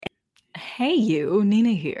Hey you,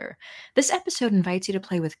 Nina here. This episode invites you to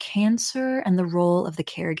play with cancer and the role of the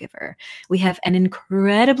caregiver. We have an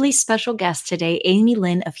incredibly special guest today, Amy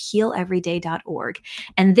Lynn of HealEveryday.org.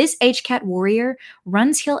 And this HCAT warrior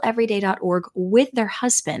runs HealEveryday.org with their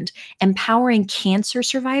husband, empowering cancer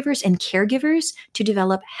survivors and caregivers to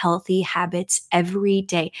develop healthy habits every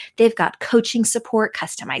day. They've got coaching support,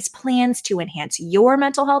 customized plans to enhance your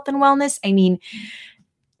mental health and wellness.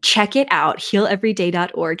 Check it out,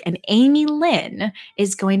 healeveryday.org. And Amy Lynn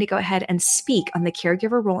is going to go ahead and speak on the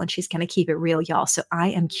caregiver role, and she's going to keep it real, y'all. So I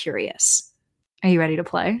am curious. Are you ready to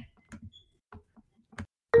play?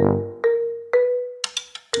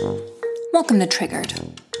 Welcome to Triggered.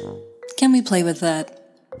 Can we play with that?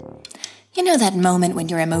 You know that moment when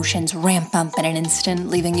your emotions ramp up in an instant,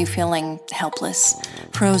 leaving you feeling helpless,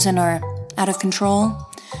 frozen, or out of control?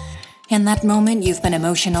 In that moment, you've been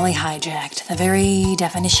emotionally hijacked, the very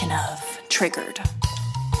definition of triggered.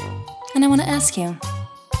 And I want to ask you,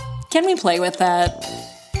 can we play with that?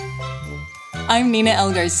 I'm Nina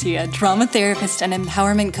L. Garcia, drama therapist and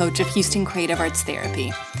empowerment coach of Houston Creative Arts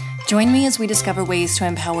Therapy. Join me as we discover ways to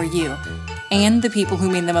empower you and the people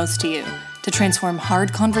who mean the most to you to transform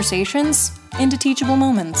hard conversations into teachable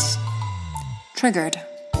moments. Triggered.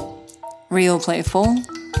 Real playful.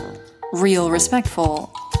 Real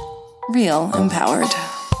respectful. Real empowered.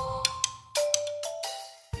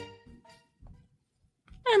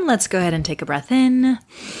 And let's go ahead and take a breath in.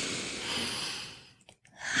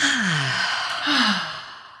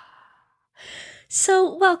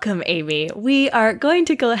 So welcome, Amy. We are going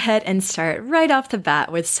to go ahead and start right off the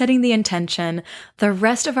bat with setting the intention. The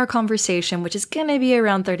rest of our conversation, which is going to be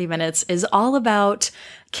around 30 minutes, is all about,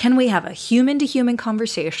 can we have a human-to-human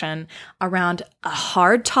conversation around a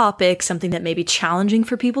hard topic, something that may be challenging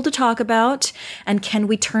for people to talk about, and can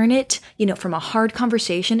we turn it, from a hard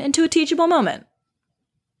conversation into a teachable moment?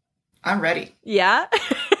 I'm ready. Yeah?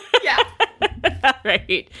 Yeah. All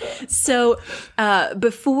right. So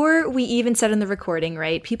before we even set in the recording,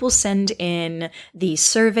 right, people send in the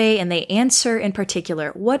survey and they answer in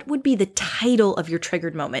particular, what would be the title of your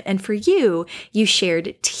triggered moment? And for you, you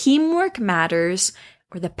shared teamwork matters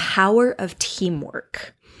or the power of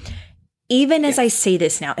teamwork. Even as I say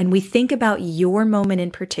this now, and we think about your moment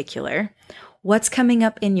in particular, what's coming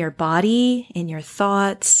up in your body, in your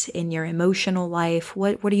thoughts, in your emotional life?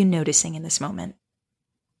 What are you noticing in this moment?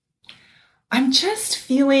 I'm just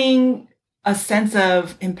feeling a sense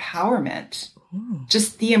of empowerment. Ooh.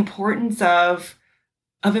 Just the importance of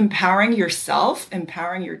empowering yourself,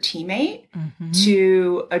 empowering your teammate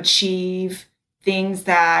to achieve things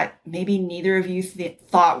that maybe neither of you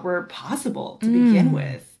thought were possible to begin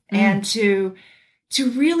with. And to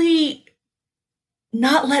really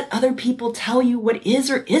not let other people tell you what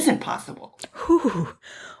is or isn't possible. Ooh.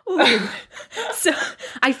 Ooh. So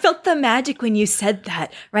I felt the magic when you said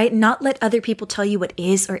that, right? Not let other people tell you what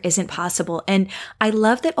is or isn't possible. And I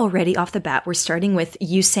love that already off the bat, we're starting with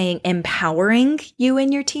you saying empowering you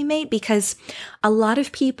and your teammate, because a lot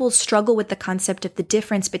of people struggle with the concept of the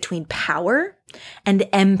difference between power and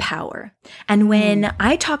empower. And when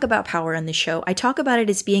I talk about power on the show, I talk about it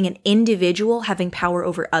as being an individual having power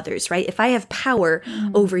over others, right? If I have power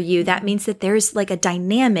over you, that means that there's like a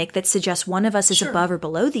dynamic that suggests one of us is above or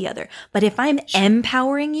below the other. But if I'm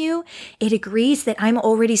empowering you, it agrees that I'm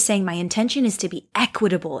already saying my intention is to be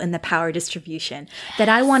equitable in the power distribution, that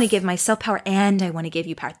I want to give myself power and I want to give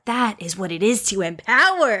you power. That is what it is to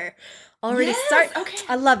empower. Already start. Okay.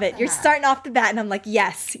 I love it. You're starting off the bat and I'm like,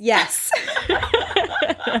 yes.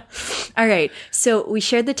 All right. So we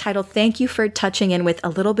shared the title. Thank you for touching in with a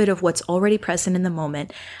little bit of what's already present in the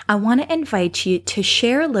moment. I want to invite you to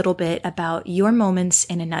share a little bit about your moments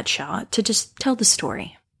in a nutshell, to just tell the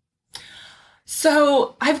story.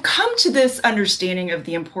 So I've come to this understanding of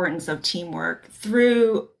the importance of teamwork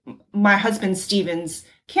through my husband Stephen's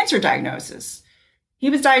cancer diagnosis. He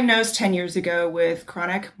was diagnosed 10 years ago with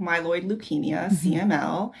chronic myeloid leukemia,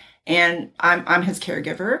 CML, and I'm his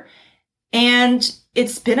caregiver. And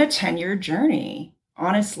it's been a 10-year journey,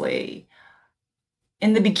 honestly.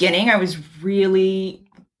 In the beginning, I was really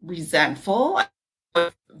resentful,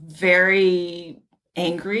 very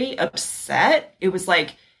angry, upset. It was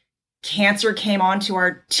like cancer came onto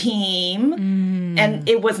our team and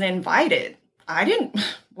it wasn't invited.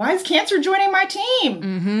 Why is cancer joining my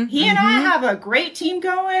team? He and I have a great team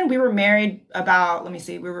going. We were married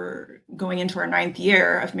we were going into our 9th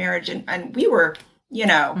year of marriage and we were,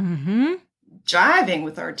 jiving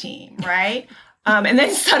with our team, right? And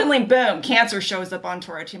then suddenly, boom, cancer shows up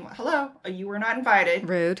onto our team. Hello, you were not invited.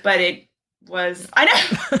 Rude. But it was, I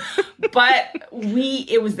know, but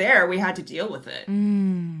it was there. We had to deal with it.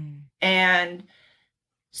 And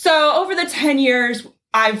So over the 10 years,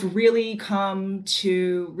 I've really come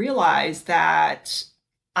to realize that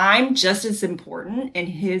I'm just as important in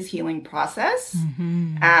his healing process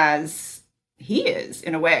as he is,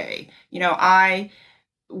 in a way.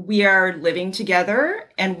 We are living together,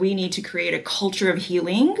 and we need to create a culture of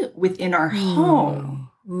healing within our home.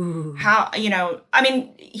 Ooh.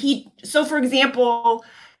 So for example,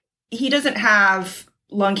 he doesn't have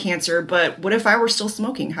lung cancer, but what if I were still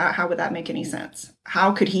smoking? How would that make any sense?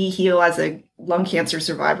 How could he heal as a lung cancer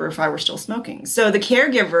survivor if I were still smoking? So the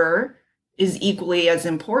caregiver is equally as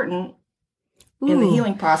important in the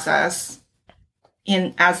healing process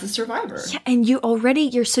as the survivor. Yeah, and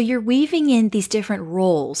you're weaving in these different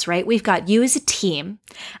roles, right? We've got you as a team,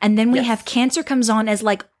 and then we have cancer comes on as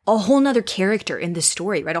like a whole nother character in the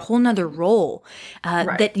story, right? A whole nother role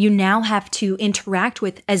that you now have to interact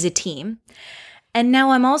with as a team. And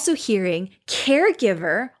now I'm also hearing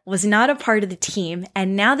caregiver was not a part of the team.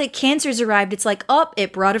 And now that cancer's arrived, it's like,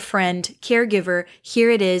 it brought a friend, caregiver. Here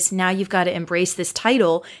it is. Now you've got to embrace this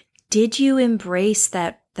title. Did you embrace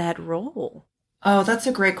that role? Oh, that's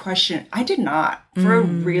a great question. I did not for a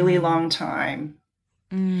really long time.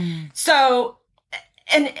 So,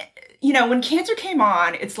 and when cancer came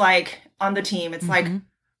on, it's like on the team, it's like,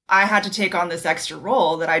 I had to take on this extra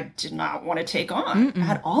role that I did not want to take on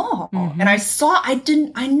at all. And I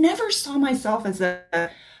never saw myself as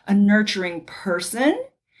a nurturing person.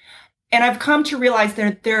 And I've come to realize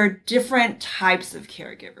there are different types of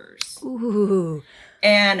caregivers. Ooh.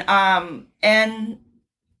 And I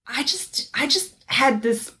just had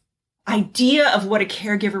this idea of what a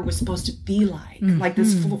caregiver was supposed to be like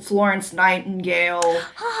this Florence Nightingale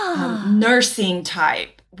nursing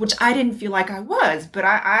type, which I didn't feel like I was, but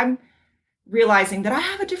I'm realizing that I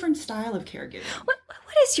have a different style of caregiving. What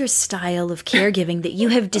is your style of caregiving that you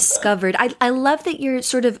have discovered? I love that you're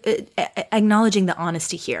sort of acknowledging the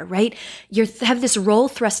honesty here, right? You have this role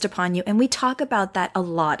thrust upon you, and we talk about that a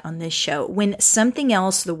lot on this show. When something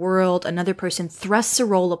else, the world, another person thrusts a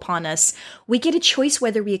role upon us, we get a choice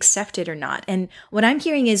whether we accept it or not. And what I'm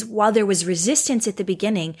hearing is while there was resistance at the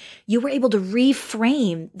beginning, you were able to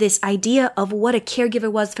reframe this idea of what a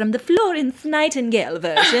caregiver was from the Florence Nightingale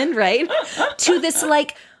version, right? To this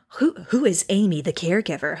like, who is Amy the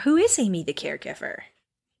caregiver? Who is Amy the caregiver?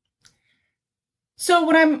 So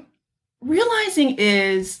what I'm realizing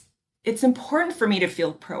is it's important for me to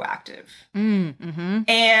feel proactive.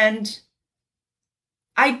 And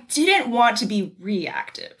I didn't want to be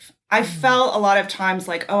reactive. I felt a lot of times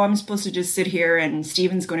like, I'm supposed to just sit here and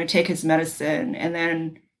Steven's going to take his medicine, and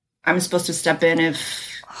then I'm supposed to step in if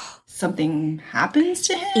something happens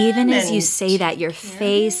to him. Even as you say that, your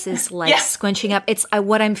face is like squinching up. It's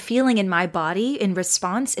what I'm feeling in my body in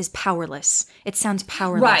response is powerless. It sounds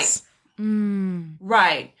powerless.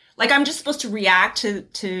 Right. Like I'm just supposed to react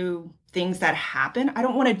to things that happen. I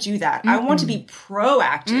don't want to do that. I want to be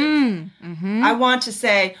proactive. I want to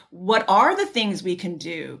say, what are the things we can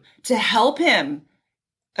do to help him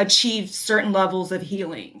achieve certain levels of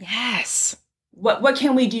healing? Yes. What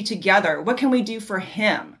can we do together? What can we do for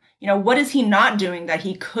him? What is he not doing that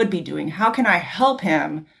he could be doing? How can I help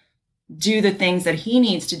him do the things that he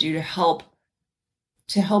needs to do to help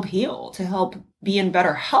heal, to help be in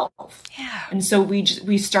better health? Yeah. And so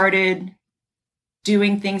we started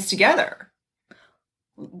doing things together.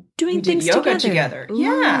 We did yoga together.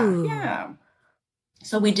 Ooh. Yeah.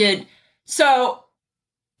 So we did. So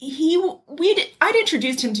I'd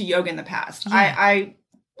introduced him to yoga in the past. Yeah. I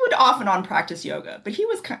would off and on practice yoga, but he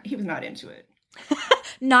was not into it.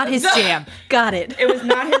 Not his jam. Got it. It was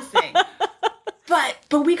not his thing. But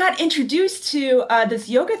we got introduced to this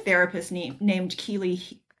yoga therapist named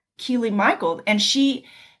Keely Michael, and she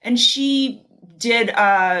did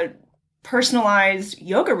a personalized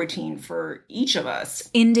yoga routine for each of us.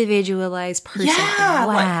 Individualized person. Yeah.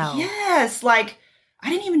 Wow. Yes. Like I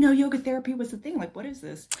didn't even know yoga therapy was a thing. Like, what is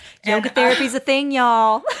this? Yoga therapy's a thing,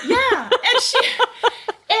 y'all. Yeah.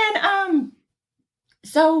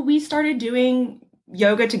 So we started doing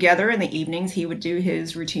yoga together in the evenings. He would do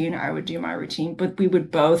his routine. I would do my routine, but we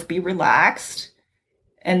would both be relaxed.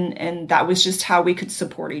 And that was just how we could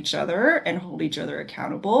support each other and hold each other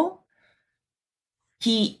accountable.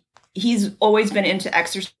 He's always been into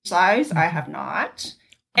exercise. I have not.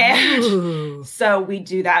 And so we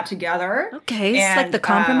do that together. Okay. It's like the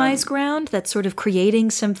compromise ground that's sort of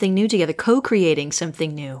creating something new together, co-creating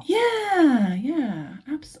something new. Yeah.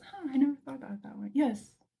 Absolutely. I never thought about that one.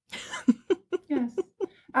 Yes. Yes,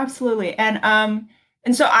 absolutely. And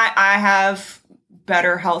so I have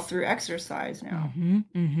better health through exercise now.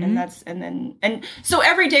 And so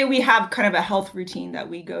every day we have kind of a health routine that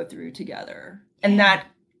we go through together. And that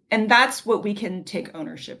And that's what we can take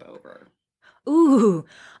ownership over. Ooh,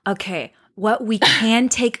 okay. What we can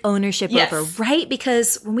take ownership Yes. over, right?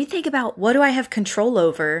 Because when we think about what do I have control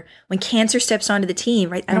over when cancer steps onto the team,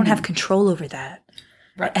 right? I don't have control over that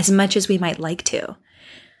as much as we might like to.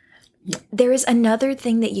 Yeah. There is another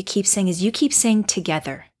thing that you keep saying is you keep saying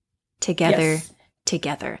together, Yes.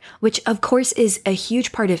 together, which of course is a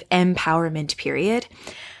huge part of empowerment, period.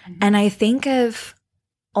 And I think of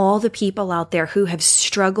all the people out there who have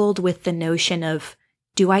struggled with the notion of,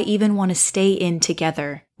 do I even want to stay in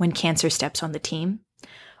together when cancer steps on the team?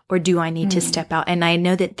 Or do I need to step out? And I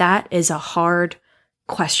know that that is a hard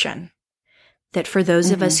question. That for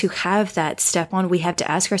those of us who have that step on, we have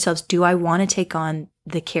to ask ourselves, do I want to take on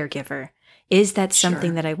the caregiver? Is that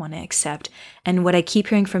something that I want to accept? And what I keep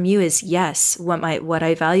hearing from you is, yes, what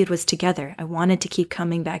I valued was together. I wanted to keep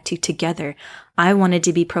coming back to together. I wanted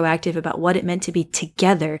to be proactive about what it meant to be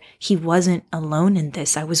together. He wasn't alone in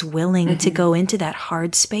this. I was willing to go into that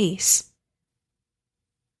hard space.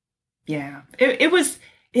 Yeah, it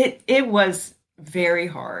was very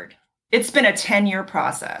hard. It's been a 10-year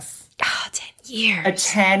process. 10 years. A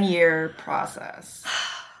 10-year process.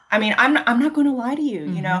 I mean, I'm not going to lie to you,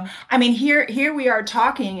 you know. I mean, here we are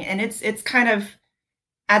talking, and it's kind of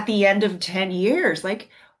at the end of 10 years. Like,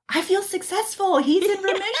 I feel successful. He's in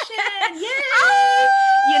remission. Yay!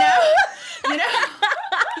 You know.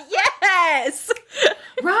 Yes.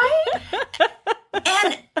 Right?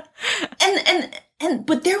 And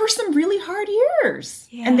but there were some really hard years.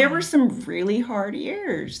 Yeah. And there were some really hard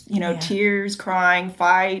years. You know, Yeah. tears, crying,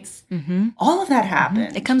 fights. All of that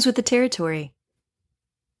happened. It comes with the territory.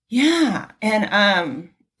 Yeah. And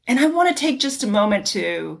I want to take just a moment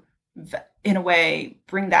to, in a way,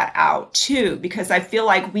 bring that out too, because I feel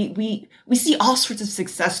like we see all sorts of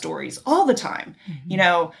success stories all the time. You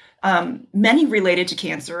know, many related to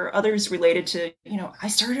cancer, others related to, you know, I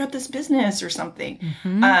started up this business or something.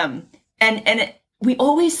 We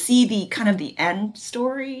always see the kind of the end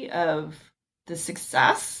story of the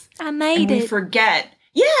success. I made and it. we forget.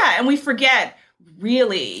 Yeah. And we forget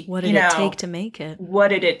really, What did it take to make it? What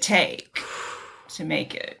did it take to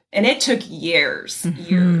make it? And it took years and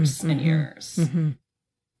years.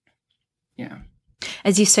 Yeah.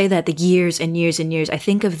 As you say that, the years and years and years, I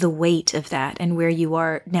think of the weight of that and where you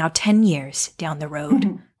are now 10 years down the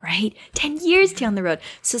road, right? 10 years down the road.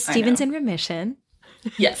 So Stephen's in remission.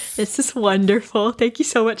 Yes. This is wonderful. Thank you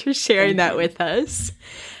so much for sharing that with us.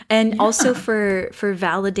 And also for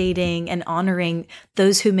validating and honoring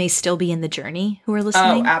those who may still be in the journey who are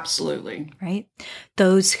listening. Oh, absolutely. Right?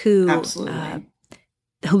 Those who Absolutely.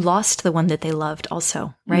 Who lost the one that they loved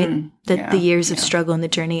also, right? The years of struggle in the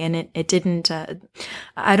journey. And it didn't,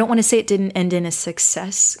 I don't want to say it didn't end in a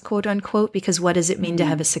success, quote unquote, because what does it mean to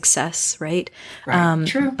have a success, right? Right.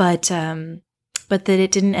 True. But that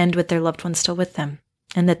it didn't end with their loved one still with them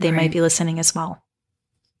and that they might be listening as well.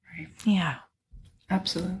 Right. Yeah.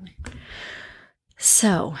 Absolutely.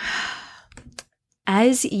 So,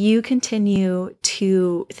 as you continue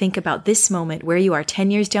to think about this moment where you are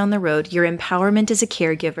 10 years down the road, your empowerment as a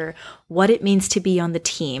caregiver, what it means to be on the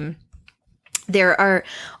team, there are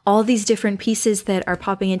all these different pieces that are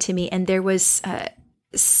popping into me. And there was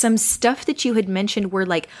some stuff that you had mentioned were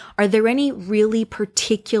like, are there any really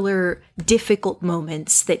particular difficult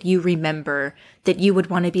moments that you remember that you would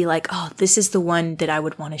want to be like, oh, this is the one that I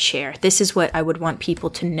would want to share. This is what I would want people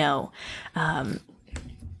to know.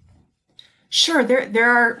 Sure.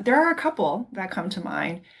 There are a couple that come to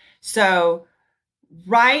mind. So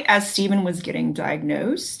right as Stephen was getting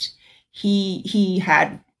diagnosed, he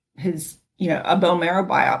had his, a bone marrow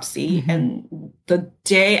biopsy. And the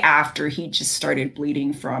day after, he just started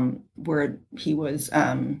bleeding from where he was,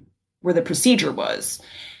 where the procedure was.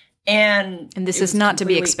 And this is not to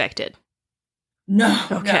be expected. No,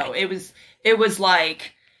 Okay. no. It was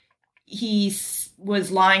like he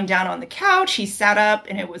was lying down on the couch. He sat up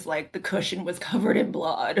and it was like the cushion was covered in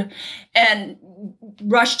blood, and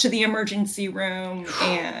rushed to the emergency room.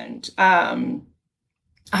 And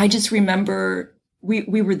I just remember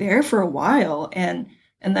we were there for a while, and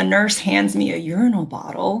the nurse hands me a urinal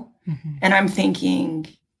bottle. And I'm thinking,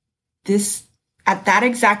 at that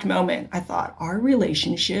exact moment, I thought our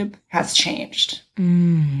relationship has changed.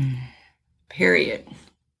 Period.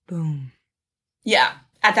 Boom. Yeah,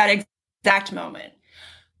 at that exact moment.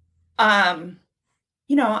 I'm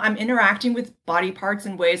interacting with body parts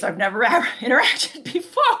in ways I've never ever interacted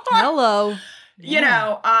before. Hello.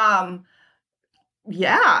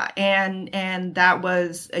 Yeah, and that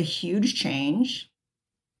was a huge change.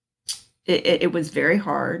 It was very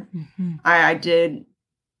hard. I did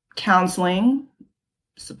counseling,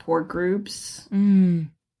 support groups.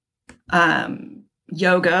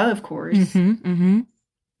 yoga, of course,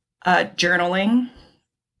 journaling.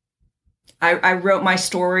 I wrote my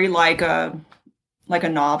story like a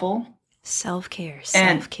novel. Self-care.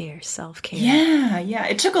 Yeah.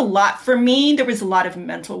 It took a lot for me. There was a lot of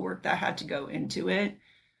mental work that had to go into it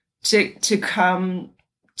to come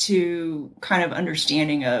to kind of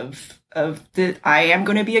understanding of that I am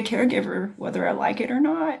going to be a caregiver, whether I like it or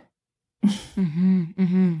not.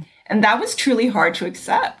 And that was truly hard to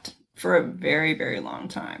accept for a very, very long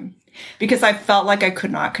time because I felt like I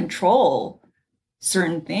could not control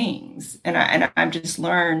certain things. And I've just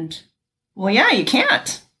learned, well, yeah, you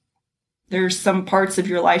can't. There's some parts of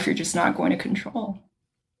your life you're just not going to control.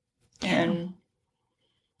 And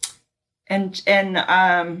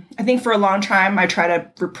I think for a long time I try to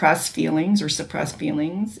repress feelings or suppress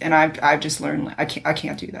feelings, and I've just learned I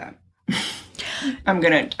can't do that. I'm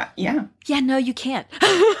gonna no, you can't.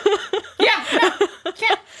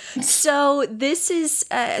 Can't. So this is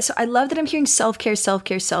so I love that I'm hearing self-care,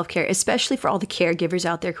 especially for all the caregivers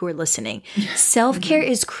out there who are listening. Self-care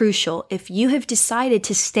is crucial if you have decided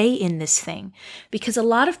to stay in this thing, because a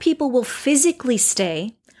lot of people will physically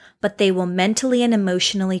stay, but they will mentally and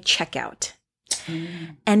emotionally check out.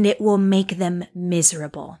 And it will make them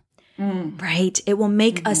miserable. Right? It will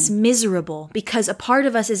make us miserable because a part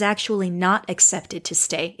of us is actually not accepted to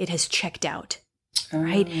stay. It has checked out.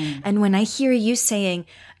 Right? And when I hear you saying,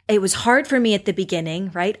 it was hard for me at the beginning,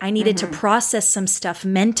 right? I needed to process some stuff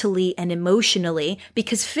mentally and emotionally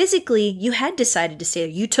because physically you had decided to stay.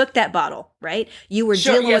 You took that bottle, right? You were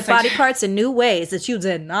dealing with body parts in new ways that you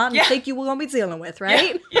did not think you were going to be dealing with,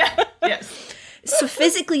 right? Yes. So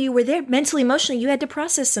physically you were there, mentally, emotionally, you had to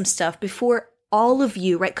process some stuff before all of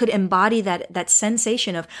you, right, could embody that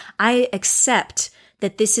sensation of, I accept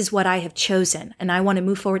that this is what I have chosen and I want to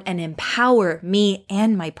move forward and empower me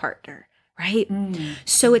and my partner. Right?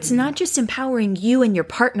 So it's not just empowering you and your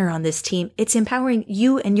partner on this team. It's empowering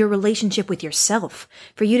you and your relationship with yourself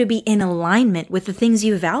for you to be in alignment with the things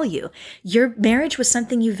you value. Your marriage was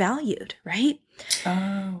something you valued, right?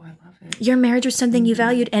 Oh, I love it. Your marriage was something you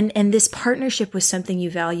valued, and this partnership was something you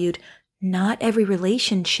valued. Not every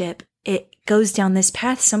relationship, it goes down this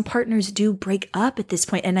path. Some partners do break up at this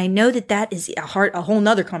point. And I know that is a whole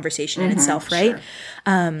nother conversation in itself, right?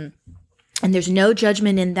 Sure. And there's no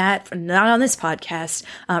judgment in that, not on this podcast,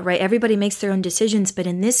 right? Everybody makes their own decisions. But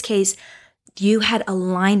in this case, you had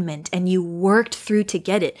alignment and you worked through to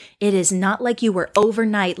get it. It is not like you were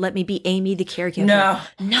overnight, let me be Amy the caregiver. No.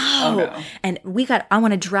 Oh, no. And I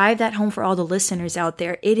want to drive that home for all the listeners out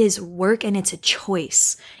there. It is work and it's a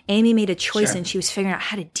choice. Amy made a choice and she was figuring out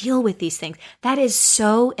how to deal with these things. That is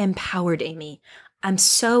so empowered, Amy. I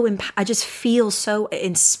just feel so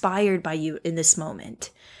inspired by you in this moment.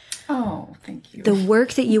 Oh, thank you. The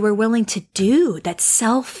work that you were willing to do, that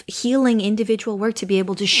self-healing individual work to be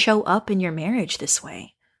able to show up in your marriage this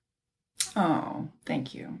way. Oh,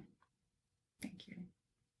 thank you. Thank you.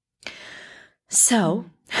 So,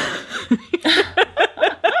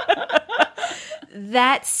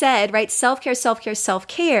 that said, right,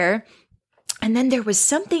 self-care. And then there was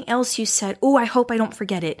something else you said. Oh, I hope I don't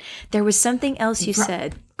forget it. There was something else you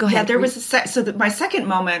said. Go ahead. Yeah, there was my second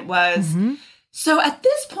moment was... So at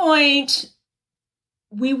this point,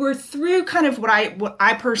 we were through kind of what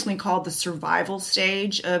I personally call the survival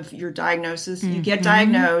stage of your diagnosis. You get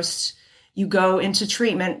diagnosed, you go into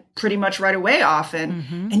treatment pretty much right away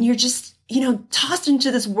often, and you're just, tossed into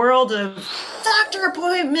this world of doctor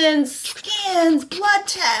appointments, scans, blood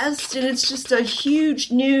tests, and it's just a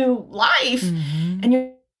huge new life. And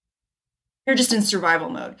you're just in survival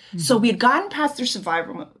mode. So we had gotten past their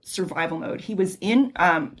survival mode. He was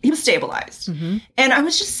he was stabilized. And I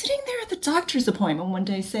was just sitting there at the doctor's appointment one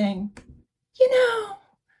day saying,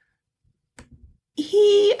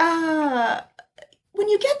 he, when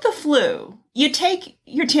you get the flu, you take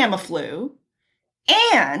your Tamiflu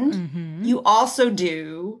and you also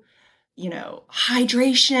do,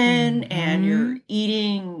 hydration and you're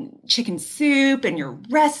eating chicken soup and you're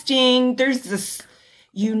resting. There's this...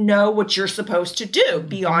 what you're supposed to do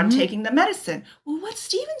beyond taking the medicine. Well, what's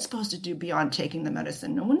Steven supposed to do beyond taking the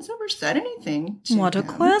medicine? No one's ever said anything to What him.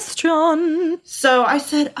 a question. So I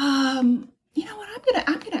said, you know what?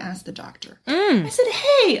 I'm gonna ask the doctor. I said,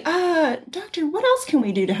 hey, doctor, what else can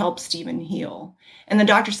we do to help Steven heal? And the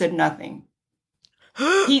doctor said nothing.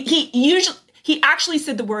 He actually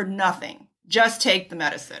said the word nothing. Just take the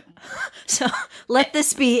medicine. So let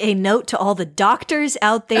this be a note to all the doctors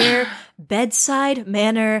out there. Bedside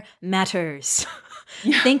manner matters.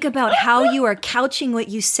 Think about how you are couching what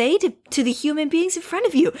you say to the human beings in front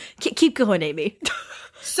of you. Keep going, Amy.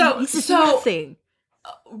 So nothing.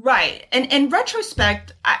 Right. And in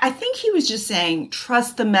retrospect, I think he was just saying,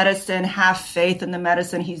 trust the medicine, have faith in the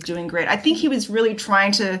medicine. He's doing great. I think he was really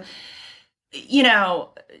trying to, give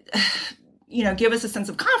us a sense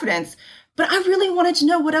of confidence. But I really wanted to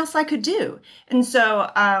know what else I could do. And so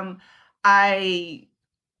I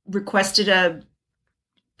requested a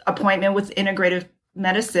appointment with integrative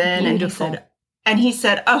medicine. Beautiful. And he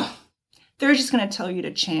said, oh, they're just going to tell you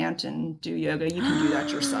to chant and do yoga. You can do that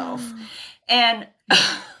yourself. And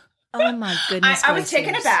oh my goodness. I was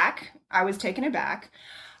taken aback.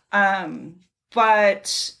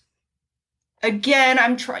 But again,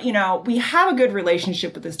 I'm trying, we have a good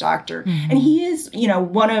relationship with this doctor, and he is,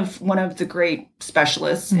 one of the great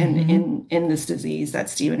specialists in this disease that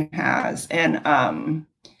Stephen has. And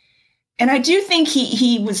I do think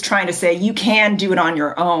he was trying to say, you can do it on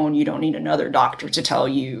your own. You don't need another doctor to tell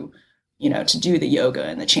you, to do the yoga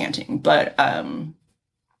and the chanting. But, so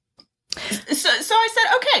I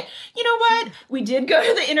said, okay, you know what? We did go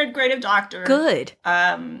to the integrative doctor. Good.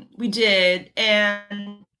 We did.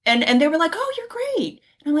 And they were like, oh, you're great.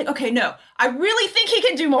 And I'm like, okay, no, I really think he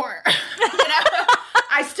can do more.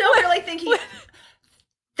 I still really think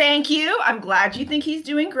thank you. I'm glad you think he's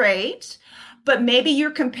doing great. But maybe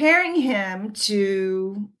you're comparing him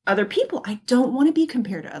to other people. I don't want to be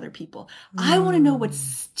compared to other people. I want to know what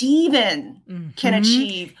Stephen can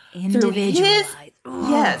achieve through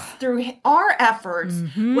through our efforts,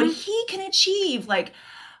 what he can achieve. Like,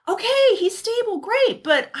 okay, he's stable, great,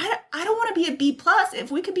 but I don't want to be a B+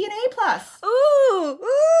 if we could be an A+. Ooh.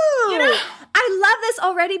 I love this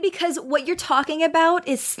already, because what you're talking about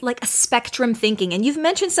is like a spectrum thinking. And you've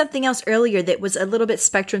mentioned something else earlier that was a little bit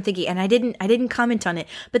spectrum thinking, and I didn't comment on it.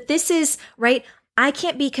 But this is, right, I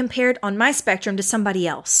can't be compared on my spectrum to somebody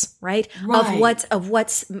else, right? Of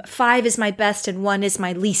what's 5 is my best and 1 is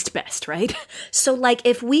my least best, right? So like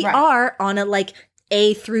if we are on a like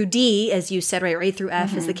A through D, as you said, right, or A through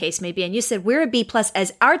F as the case may be, and you said we're a B+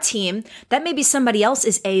 as our team, that may be somebody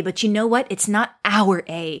else's A, but you know what? It's not our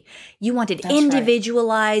A. You want it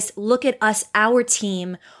individualized. Right. Look at us, our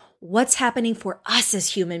team. What's happening for us as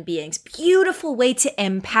human beings? Beautiful way to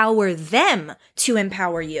empower them to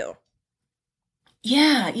empower you.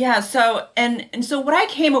 Yeah. So and so what I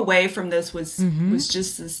came away from this was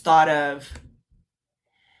just this thought of,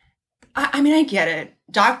 I mean, I get it.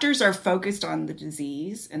 Doctors are focused on the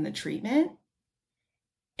disease and the treatment.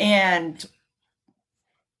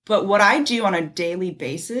 But what I do on a daily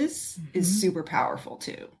basis is super powerful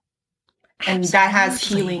too. And that has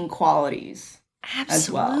healing qualities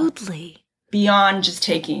as well. Absolutely. Beyond just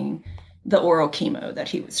taking the oral chemo that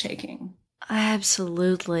he was taking.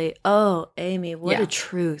 Absolutely. Oh, Amy, what a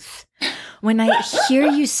truth. When I hear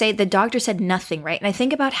you say the doctor said nothing, right? And I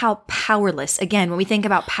think about how powerless, again, when we think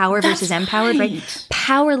about power versus empowered, right?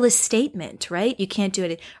 Powerless statement, right? You can't do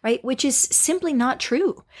it, right? Which is simply not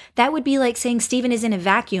true. That would be like saying Stephen is in a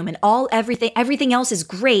vacuum and everything else is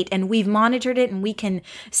great, and we've monitored it, and we can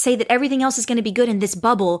say that everything else is going to be good in this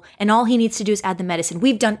bubble, and all he needs to do is add the medicine.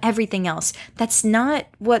 We've done everything else. That's not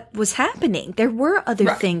what was happening. There were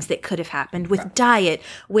other things that could have happened with diet,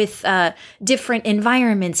 with different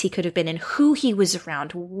environments he could have been in, who he was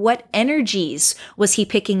around, what energies was he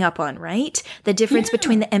picking up on, right? The difference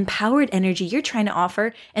between the empowered energy you're trying to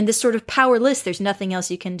offer and this sort of powerless, there's nothing else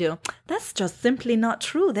you can do. That's just simply not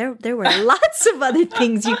true. There were lots of other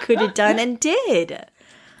things you could have done and did.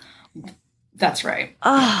 That's right.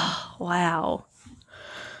 Oh, wow.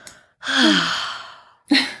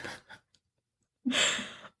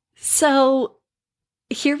 So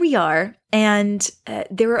here we are, and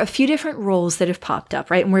there are a few different roles that have popped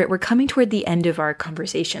up, right? And we're coming toward the end of our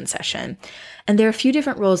conversation session. And there are a few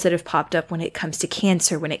different roles that have popped up when it comes to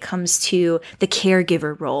cancer, when it comes to the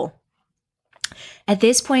caregiver role. At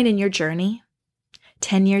this point in your journey,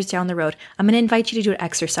 10 years down the road, I'm going to invite you to do an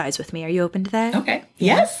exercise with me. Are you open to that? Okay.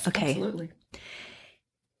 Yes. Okay. Absolutely.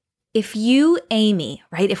 If you, Amy,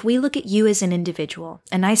 right, if we look at you as an individual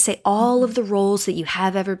and I say all of the roles that you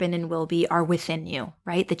have ever been and will be are within you,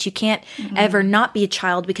 right, that you can't ever not be a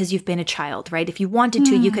child because you've been a child, right? If you wanted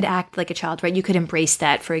to, you could act like a child, right? You could embrace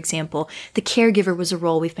that, for example. The caregiver was a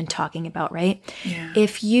role we've been talking about, right? Yeah.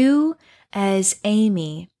 If you, as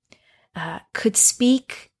Amy, could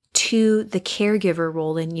speak to the caregiver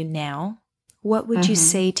role in you now, what would you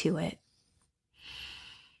say to it?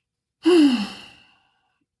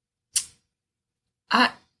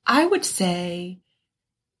 I would say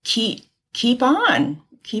keep on,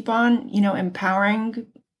 empowering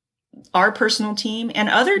our personal team and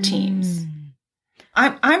other teams.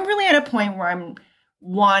 I'm really at a point where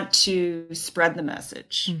want to spread the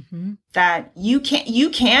message that you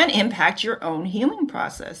can impact your own healing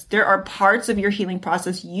process. There are parts of your healing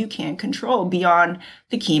process you can control beyond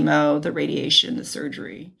the chemo, the radiation, the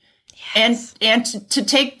surgery. Yes. And to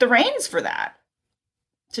take the reins for that,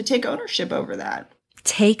 to take ownership over that.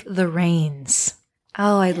 Take the reins.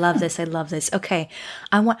 Oh, I love this. I love this. Okay.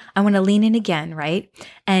 I want to lean in again, right?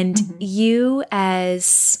 And you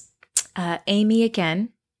as Amy again.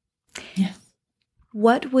 Yes.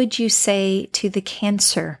 What would you say to the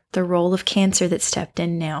cancer, the role of cancer that stepped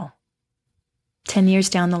in now, 10 years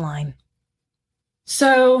down the line?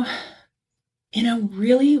 So, in a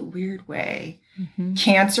really weird way,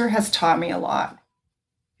 cancer has taught me a lot.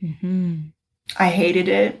 I hated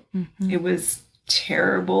it. It was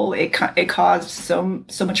terrible. It caused so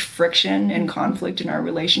much friction and conflict in our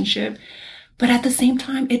relationship. But at the same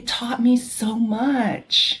time, it taught me so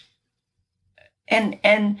much. And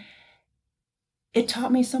it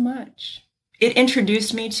taught me so much. It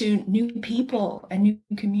introduced me to new people and new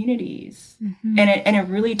communities. And it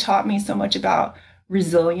really taught me so much about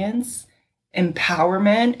resilience,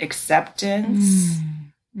 empowerment, acceptance.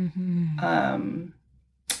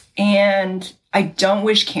 And I don't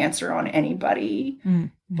wish cancer on anybody.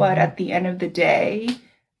 But at the end of the day,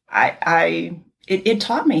 it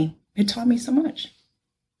taught me. It taught me so much.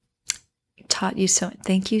 Taught you so.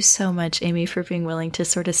 Thank you so much, Amy, for being willing to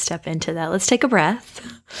sort of step into that. Let's take a breath.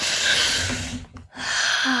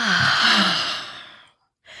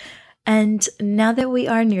 And now that we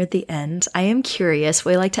are near the end, I am curious.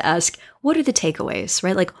 We like to ask, what are the takeaways,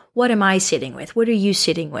 right? Like, what am I sitting with? What are you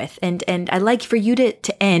sitting with? And I'd like for you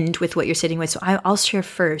to end with what you're sitting with. So I'll share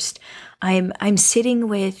first. I'm sitting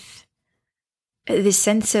with this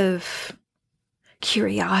sense of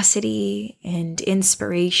curiosity and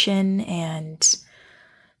inspiration and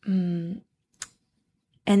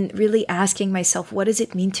really asking myself, what does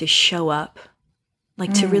it mean to show up?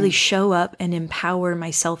 Like to really show up and empower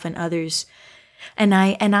myself and others. And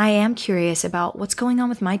I am curious about what's going on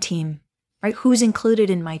with my team, right? Who's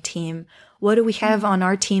included in my team? What do we have on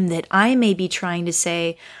our team that I may be trying to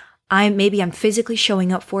say, maybe I'm physically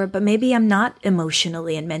showing up for it, but maybe I'm not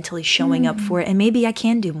emotionally and mentally showing up for it. And maybe I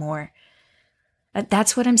can do more.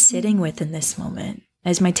 That's what I'm sitting with in this moment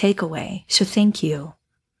as my takeaway. So thank you.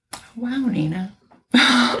 Wow, Nina.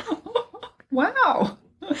 Wow.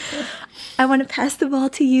 I want to pass the ball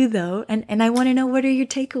to you, though, and I want to know, what are your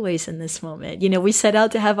takeaways in this moment? You know, we set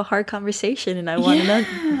out to have a hard conversation, and I want to know,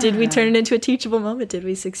 did we turn it into a teachable moment? Did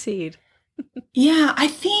we succeed? Yeah, I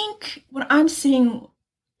think what I'm sitting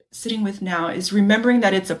with now is remembering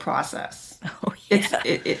that it's a process. Oh, yeah.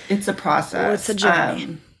 It's a process. Well, it's a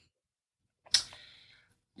journey.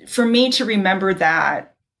 For me to remember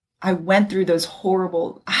that I went through those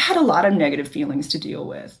I had a lot of negative feelings to deal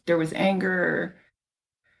with. There was anger,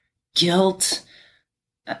 guilt,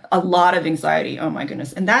 a lot of anxiety. Oh my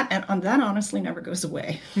goodness. And that honestly never goes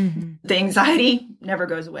away. The anxiety never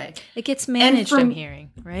goes away. It gets managed, I'm hearing,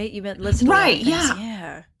 right? You've been listening. Right.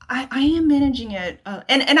 Yeah. I am managing it.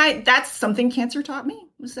 And that's something cancer taught me,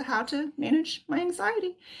 was how to manage my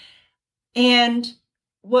anxiety. And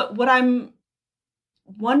what I'm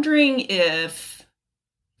wondering, if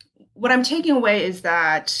what I'm taking away is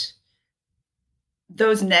that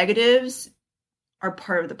those negatives are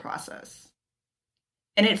part of the process.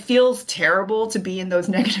 And it feels terrible to be in those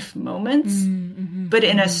negative moments, but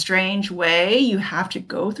in a strange way, you have to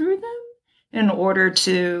go through them in order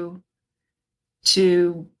to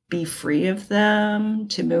be free of them,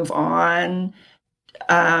 to move on,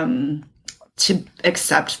 to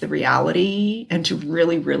accept the reality, and to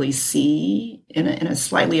really, really see in a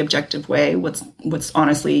slightly objective way what's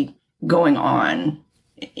honestly going on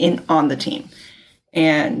on the team.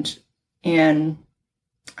 And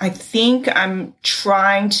I think I'm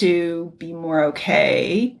trying to be more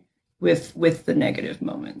okay with the negative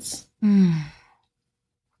moments.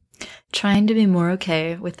 Trying to be more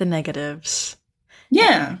okay with the negatives.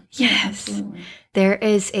 Yeah. Yes. Absolutely. There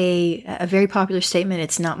is a very popular statement.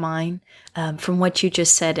 It's not mine, from what you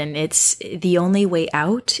just said. And it's, the only way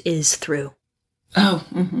out is through. Oh,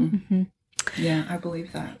 yeah, I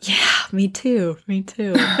believe that. Yeah, me too.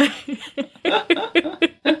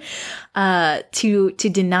 To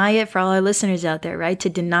deny it, for all our listeners out there, right? To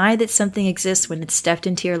deny that something exists when it's stepped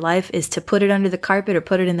into your life is to put it under the carpet or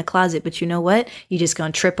put it in the closet. But you know what? You're just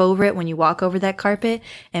going to trip over it when you walk over that carpet,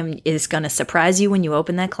 and it's going to surprise you when you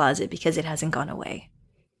open that closet because it hasn't gone away.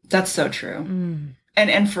 That's so true.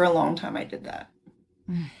 And for a long time I did that.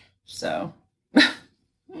 So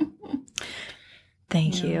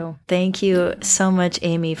Thank you. Thank you so much,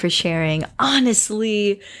 Amy, for sharing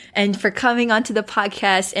honestly and for coming onto the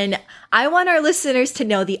podcast. And I want our listeners to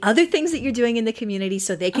know the other things that you're doing in the community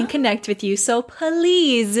so they can connect with you. So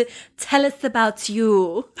please tell us about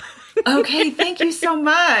you. Okay. Thank you so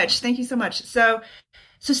much. Thank you so much. So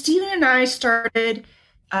Stephen and I started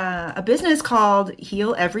a business called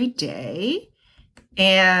Heal Every Day.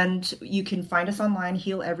 And you can find us online,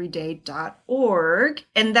 healeveryday.org.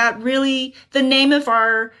 And that really, the name of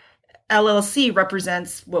our LLC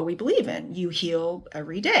represents what we believe in. You heal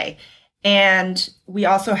every day. And we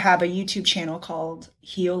also have a YouTube channel called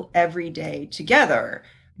Heal Every Day Together,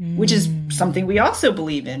 which is something we also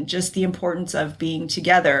believe in, just the importance of being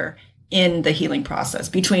together in the healing process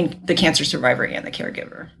between the cancer survivor and the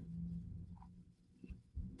caregiver.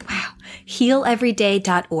 Wow.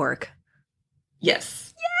 Healeveryday.org. Yes.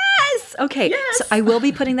 Okay. Yes. So I will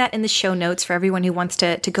be putting that in the show notes for everyone who wants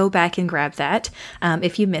to go back and grab that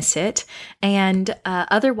if you miss it. And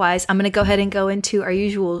otherwise, I'm going to go ahead and go into our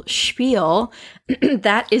usual spiel.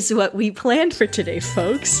 That is what we planned for today,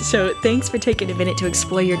 folks. So thanks for taking a minute to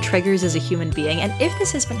explore your triggers as a human being. And if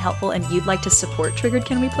this has been helpful and you'd like to support Triggered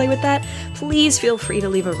Can We Play With That, please feel free to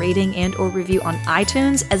leave a rating and or review on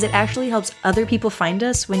iTunes, as it actually helps other people find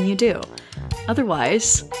us when you do.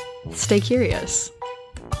 Otherwise, stay curious.